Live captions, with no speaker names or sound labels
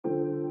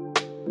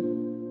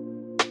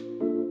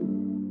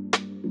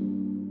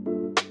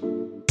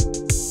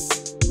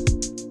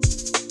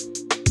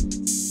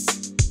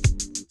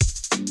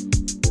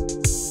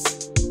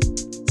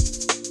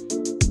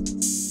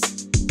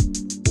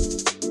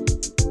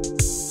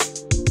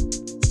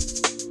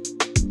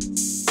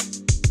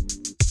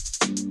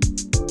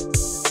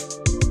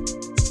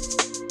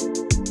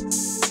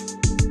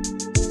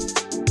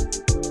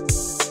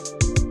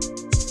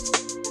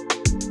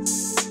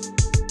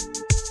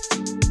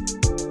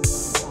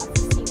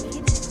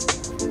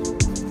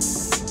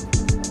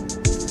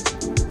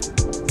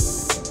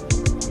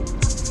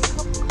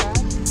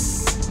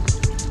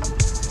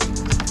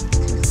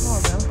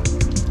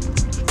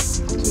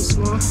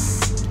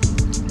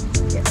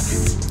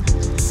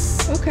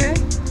Okay.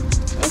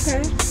 Okay.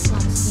 A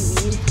lot of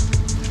seaweed.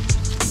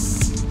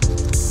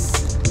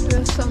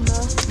 There's some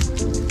though.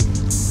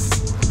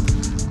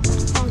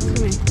 Talk to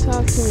me.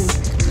 Talk to me.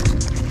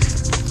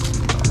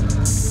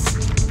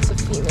 It's a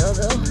female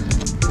though.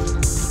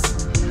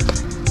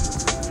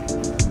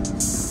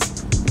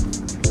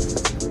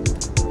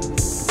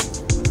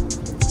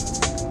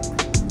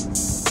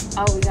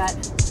 Oh, we got a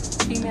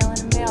female and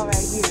a male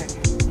right here.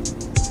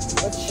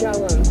 Let's show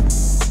them.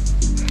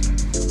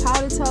 How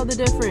to tell the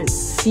difference?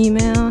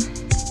 Female,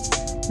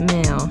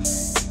 male.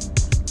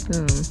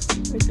 Boom.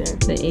 Right there.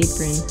 The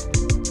apron.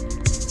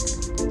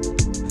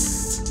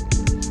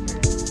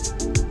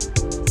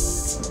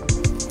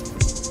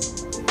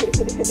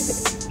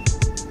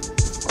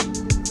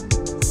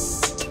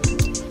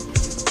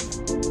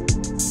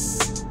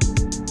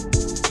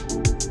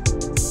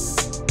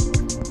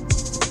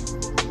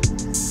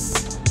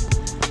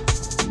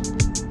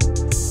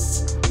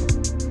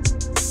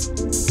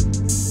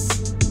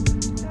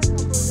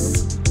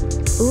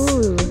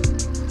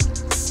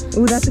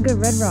 Ooh, that's a good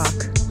red rock.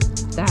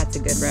 That's a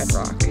good red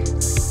rock.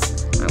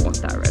 I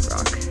want that red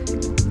rock.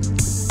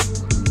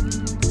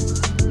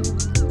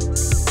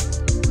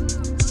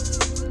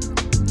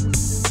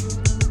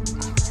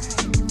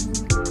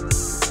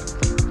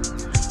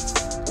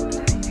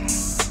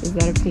 Is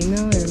that a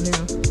female or a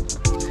male?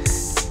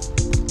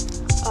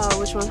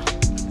 Which one?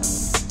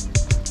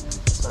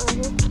 Right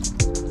here.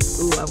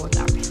 Ooh, I want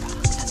that red rock.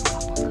 That's a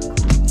couple.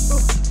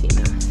 Ooh,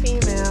 female.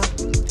 Female.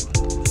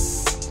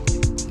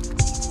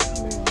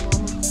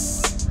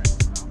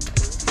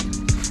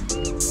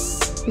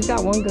 He's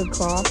got one good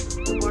claw.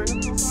 The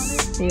barnacles on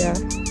it? Yeah.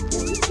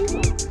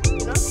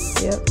 You know?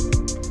 Yep.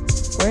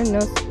 We're in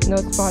no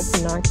spot to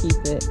not keep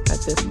it at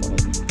this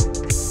point.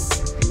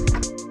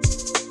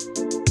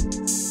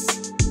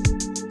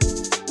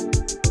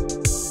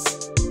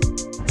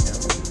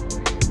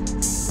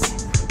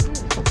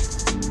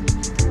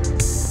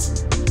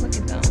 Look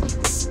at them.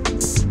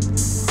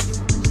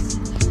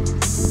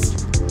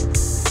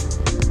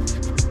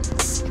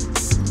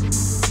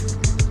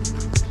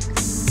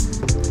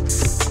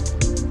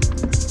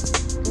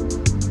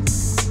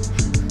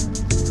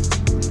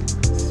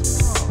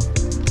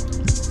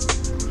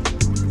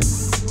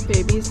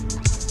 Babies.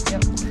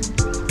 Yep.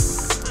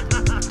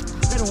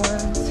 Little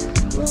ones.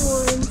 Little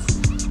ones.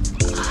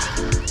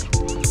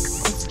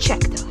 Let's check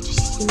though.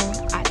 Just, you know,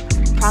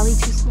 probably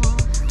too small,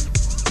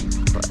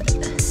 but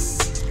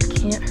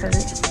can't hurt to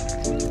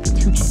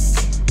check.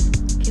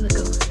 Okay, let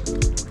go.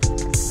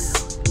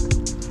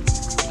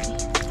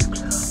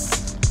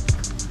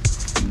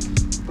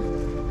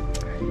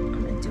 Alright,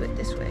 I'm gonna do it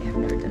this way. I've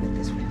never done it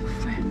this way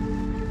before.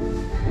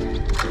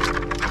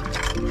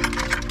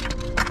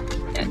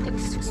 Yeah, I think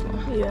it's too small.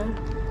 Yeah.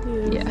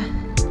 Yeah.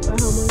 By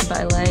how much?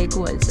 By like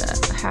was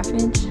a half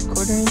inch,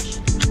 quarter inch.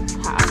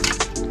 Half.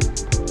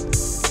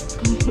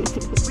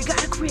 We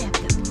gotta grab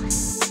them.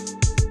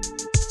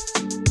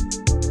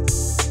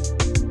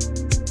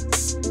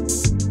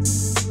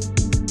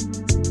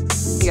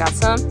 You got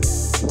some?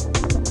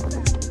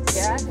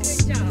 Yeah. Good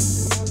job.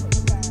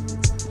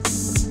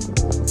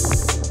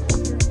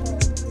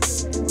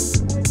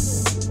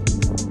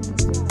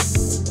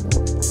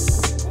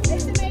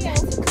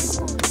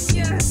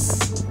 Yes.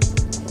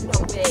 No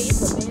way.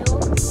 It's a male.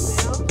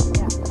 Male?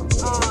 Yeah.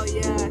 Oh,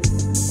 yes.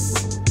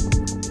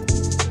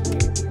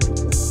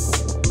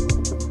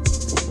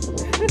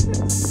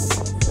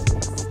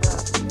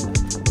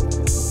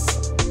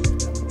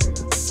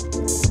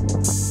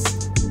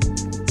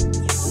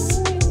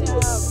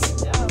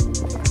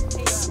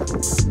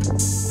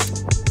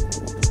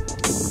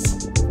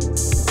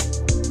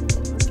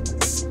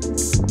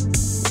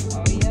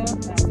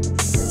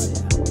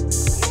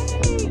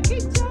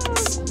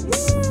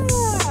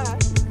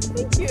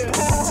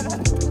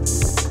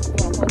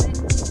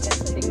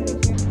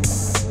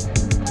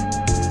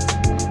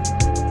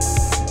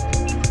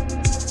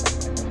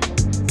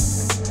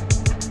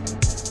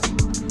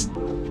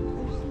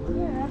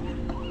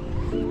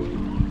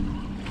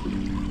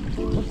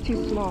 Too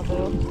small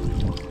though.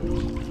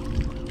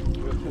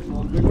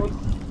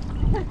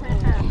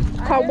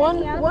 Caught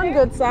one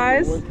good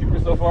size. One keeper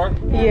so far?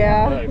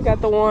 Yeah, Nice.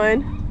 got the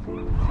one.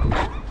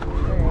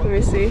 Let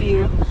me see.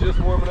 It's just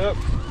warming up.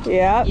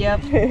 Yeah.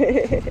 Yep.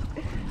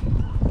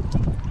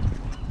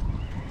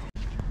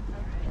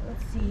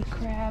 Let's see,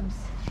 crabs.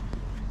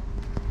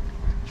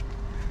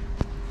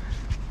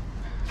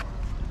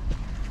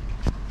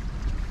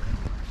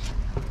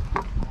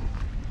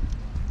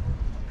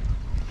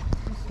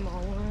 Two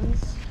small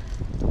ones.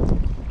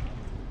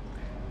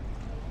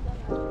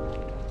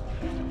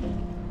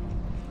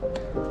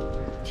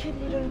 Two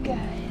little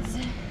guys.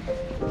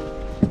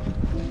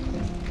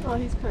 Oh,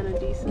 he's kind of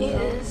decent. He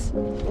is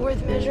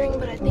worth measuring,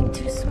 but I think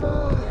too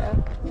small. Yeah,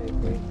 I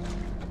agree.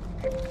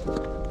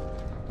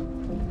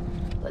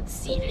 Let's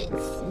see.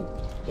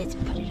 Let's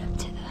put it up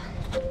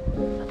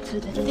to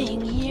the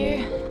thing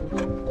here.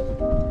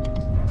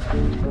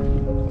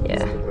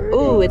 Yeah.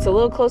 Ooh, it's a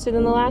little closer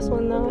than the last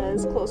one though. That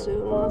is closer to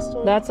the last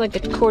one. That's like a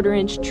quarter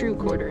inch, true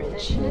quarter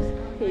inch.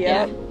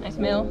 Yeah. Nice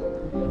male.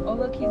 Oh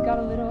look, he's got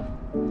a little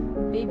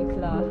baby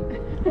claw.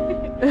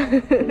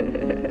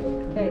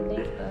 Okay,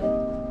 thanks, bud.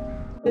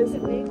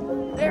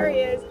 There he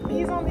is.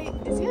 He's on the.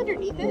 Is he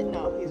underneath it?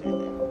 No, he's right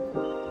there.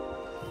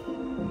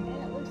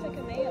 Yeah, it looks like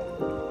a male.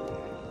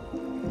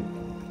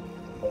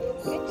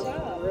 Good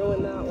job.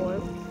 Ruin that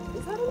one.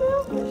 Is that a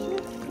male?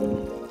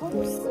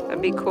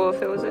 That'd be cool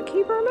if it was a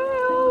keeper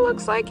male.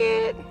 Looks like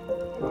it.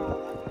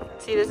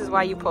 See, this is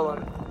why you pull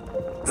them.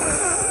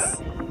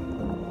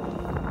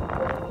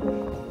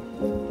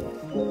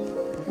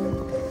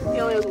 He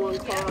only has one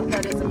claw.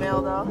 That is a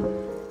male, though.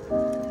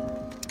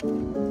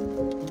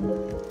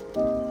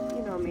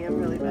 You know me, I'm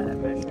really bad at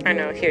measuring. I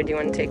know. Here, do you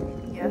want to take?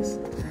 Yes.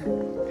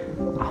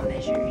 I'll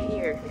measure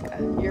here.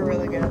 You're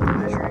really good at the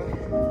measuring.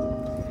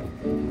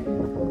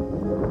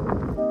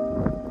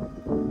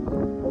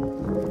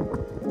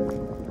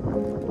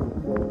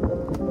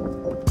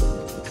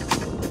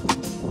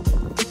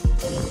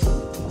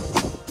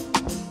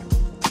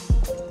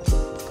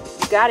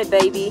 You got it,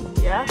 baby.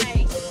 Yeah?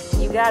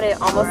 You got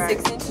it. Almost All right.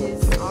 6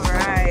 inches. All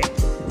right.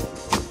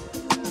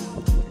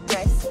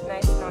 Nice,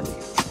 nice. Not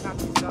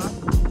too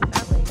soft.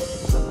 That leg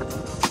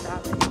is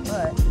that leg,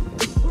 but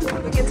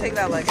We can take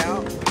that leg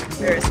out.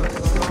 There is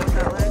something going on with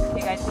that leg.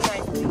 hey guys, be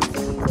nice, please,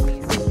 please,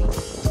 please,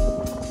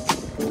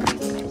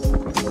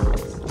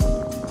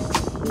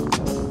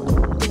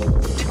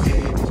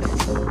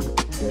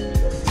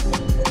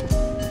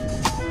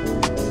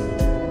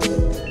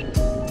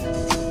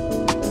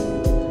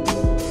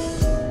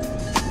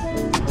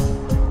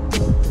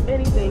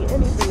 Anything.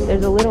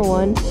 There's a little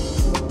one.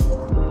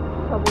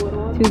 Couple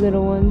little ones. 2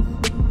 little ones.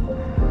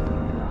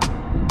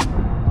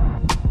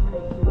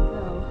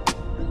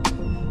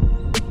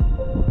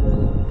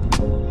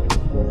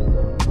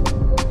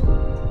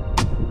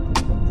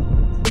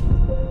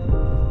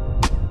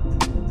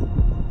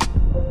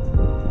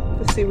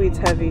 The seaweed's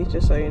heavy,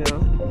 just so you know.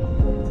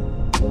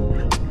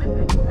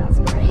 That's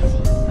crazy.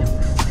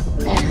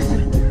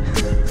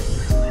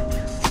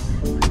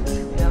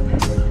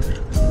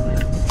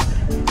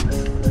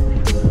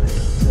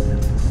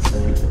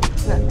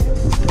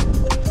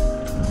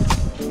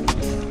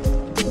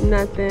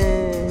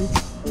 Nothing.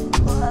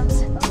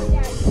 Gloves. Oh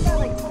yeah, you got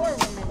like 4 of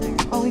them in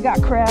there. Oh, we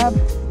got crab.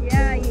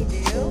 Yeah, you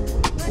do.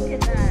 Look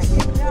at that.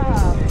 Good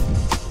job.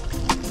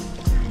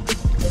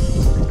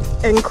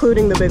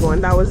 Including the big one.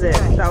 That was it.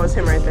 That was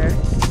him right there.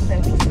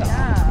 Then we saw.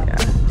 Yeah. I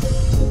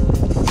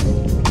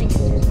think it's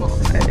too small.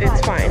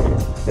 It's fine.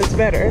 It's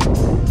better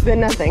than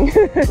nothing.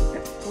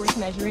 Worth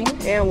measuring?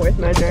 And worth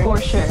measuring.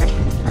 For sure.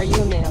 Are you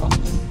a male?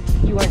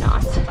 You are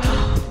not.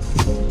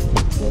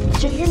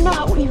 You're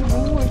not. What are you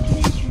worth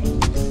measuring?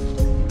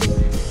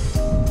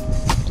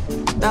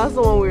 That was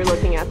the one we were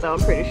looking at, though. I'm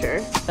pretty sure.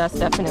 That's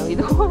definitely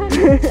the one.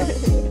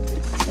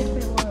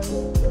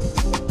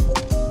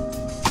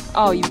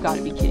 Oh, you've got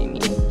to be kidding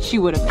me. She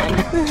would have been.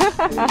 She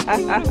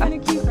would have been a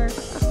keeper.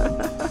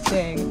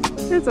 Dang.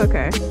 It's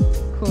okay.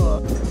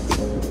 Cool.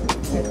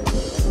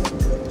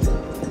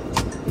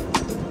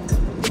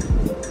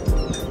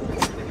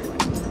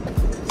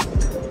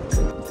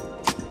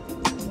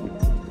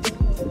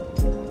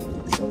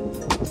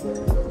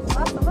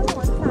 Lots of little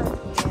ones, huh?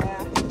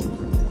 Yeah.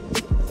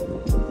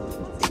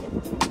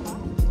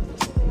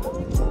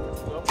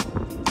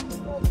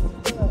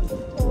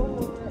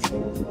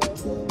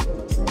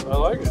 I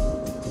like it.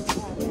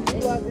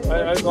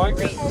 I like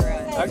it.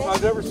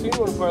 I've never seen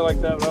one quite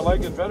like that, but I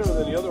like it better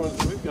than the other ones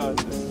that we've got.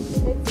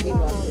 It's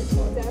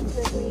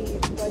definitely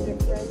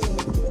budget friendly.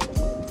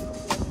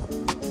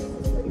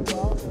 It's pretty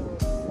well known.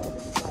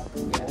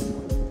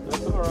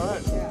 That's all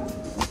right. Yeah.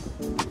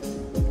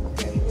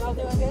 Y'all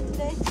doing good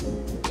today?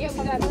 Yeah, we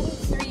got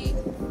 3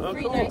 Oh,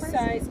 cool. nice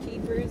size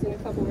keepers and a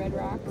couple red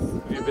rocks.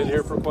 You've been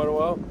here for quite a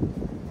while?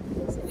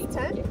 We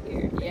 10? get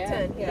here. Yeah,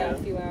 10, yeah. a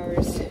few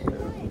hours.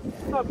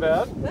 Not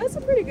bad. That's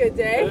a pretty good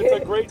day. And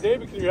it's a great day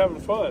because you're having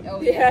fun.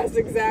 Oh, Yes,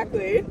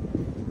 exactly.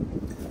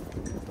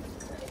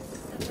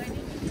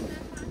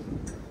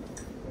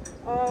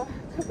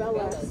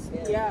 Cabela's.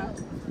 Yeah.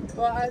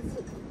 Well,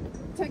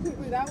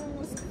 technically that one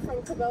was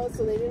from Cabela's,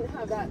 so they didn't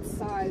have that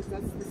size.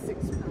 That's the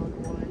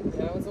 6-pound one.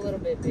 That was a little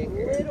bit A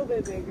bigger. little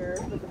bit bigger,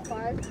 but the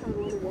 5-pound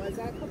one was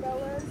at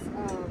Cabela's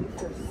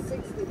for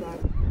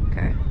 $60.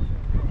 Okay.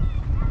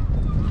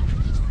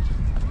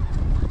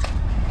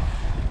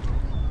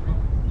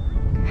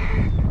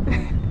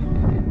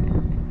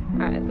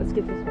 Alright, let's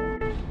get this one.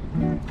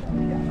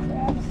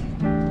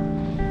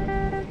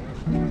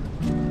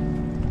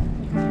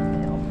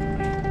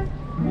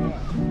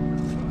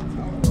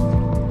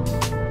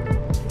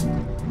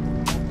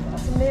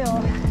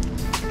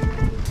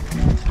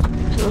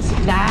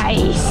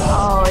 Nice!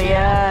 Oh,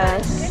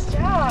 yes. Good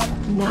job.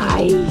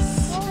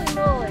 Nice! Holy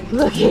moly.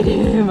 Look at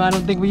him! I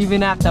don't think we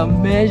even have to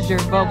measure,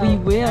 but we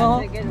will.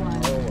 That's a good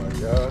one. Oh my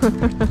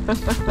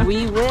God.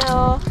 We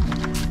will.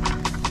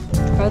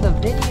 For the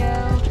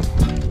video.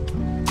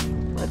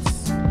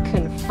 Let's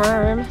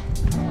confirm.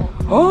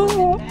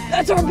 Oh!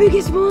 That's our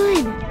biggest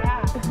one!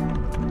 Yeah.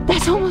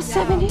 That's almost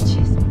 7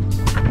 inches.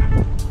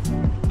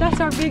 That's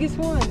our biggest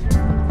one.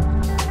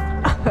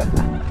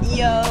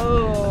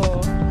 Yo!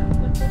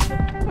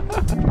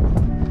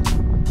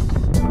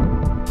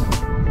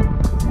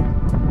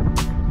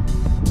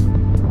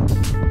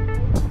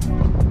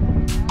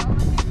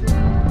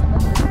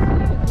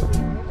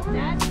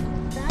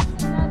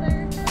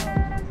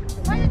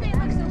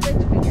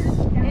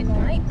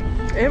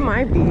 It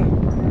might be.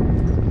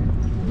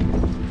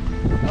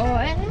 Oh,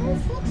 and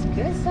this looks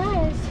good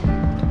size.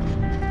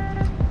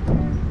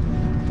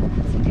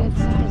 It's a good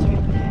size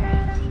right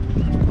there.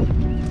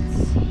 Let's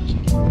see.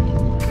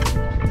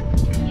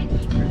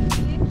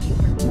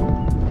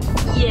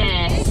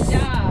 Yes. Good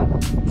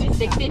job.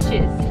 6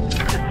 inches.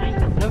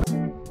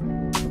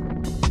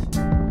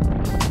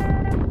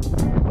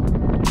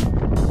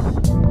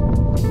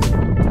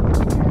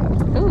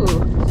 Ooh,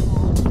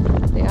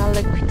 they all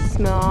look pretty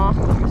small.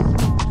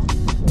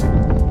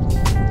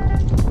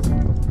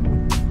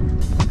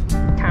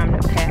 Time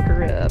to pack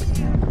her up.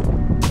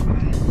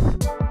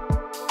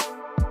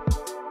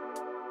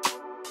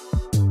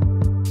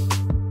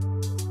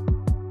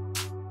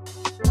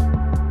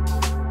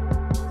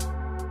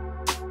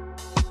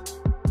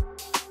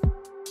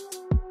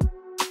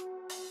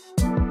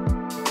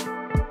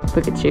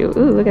 Look at you.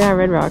 Ooh, look at that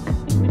red rock.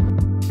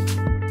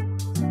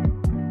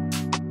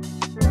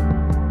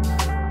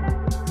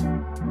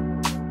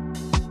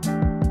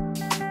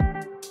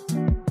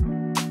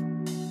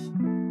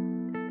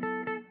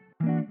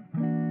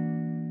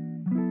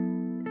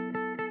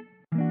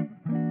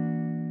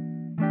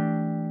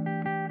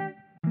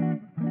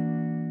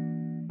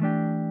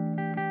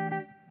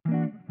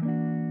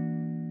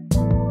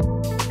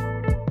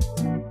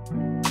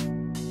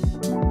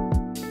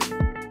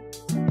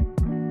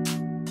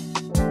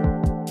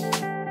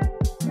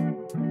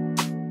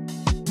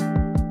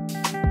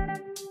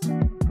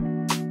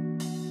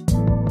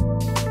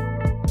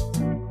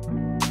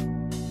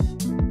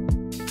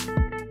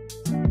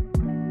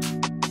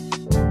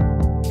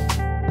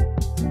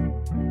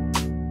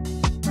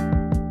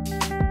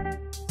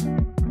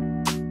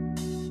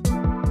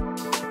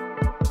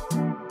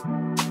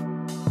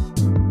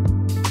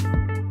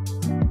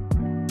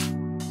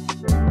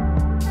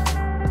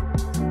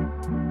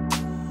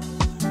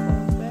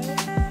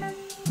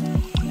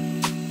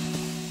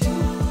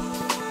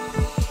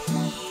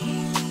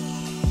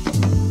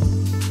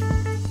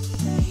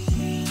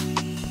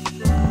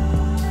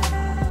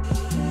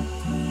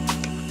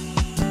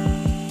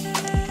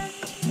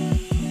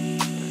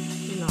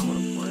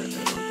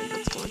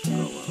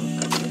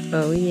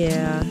 Oh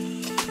yeah.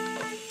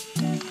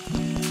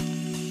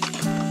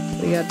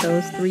 We got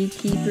those 3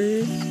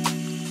 keepers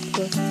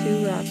plus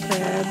 2 rock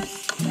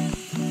crabs.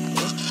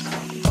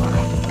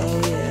 Oh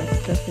yeah,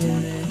 stuff in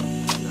there.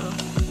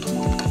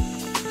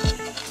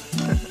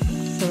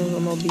 Some of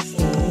them will be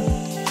steamed.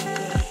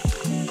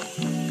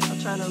 I'll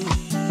try to move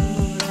it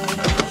over.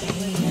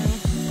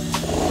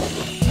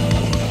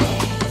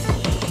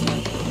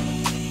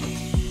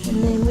 And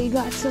then we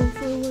got some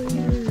for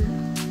later.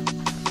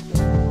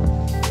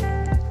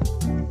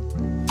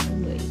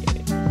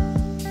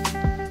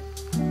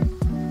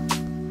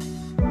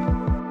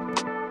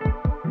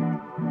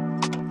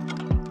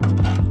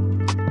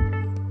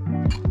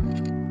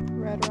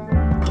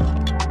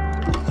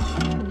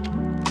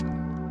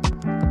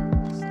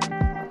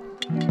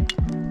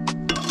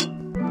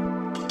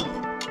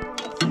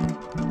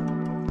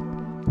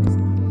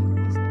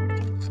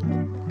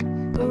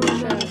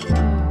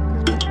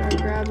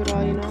 Grab it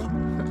all, you know?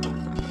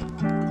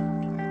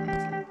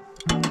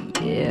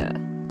 Yeah.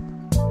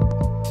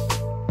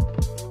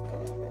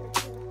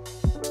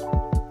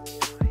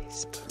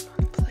 Nice, put them on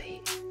the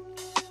plate.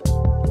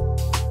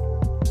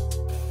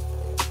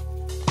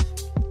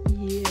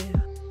 Yeah.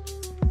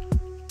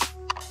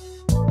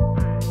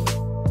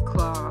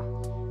 Claw.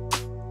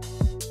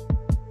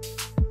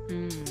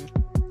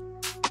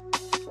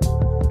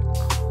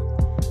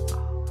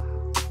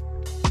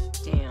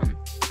 Damn.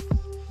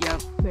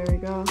 Yep. There we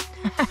go.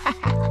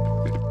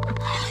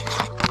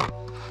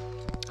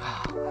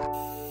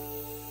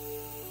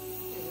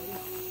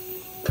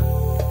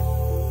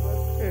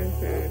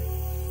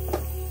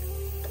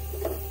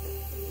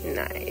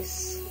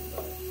 Nice.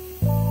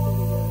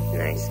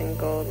 Nice and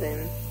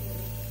golden.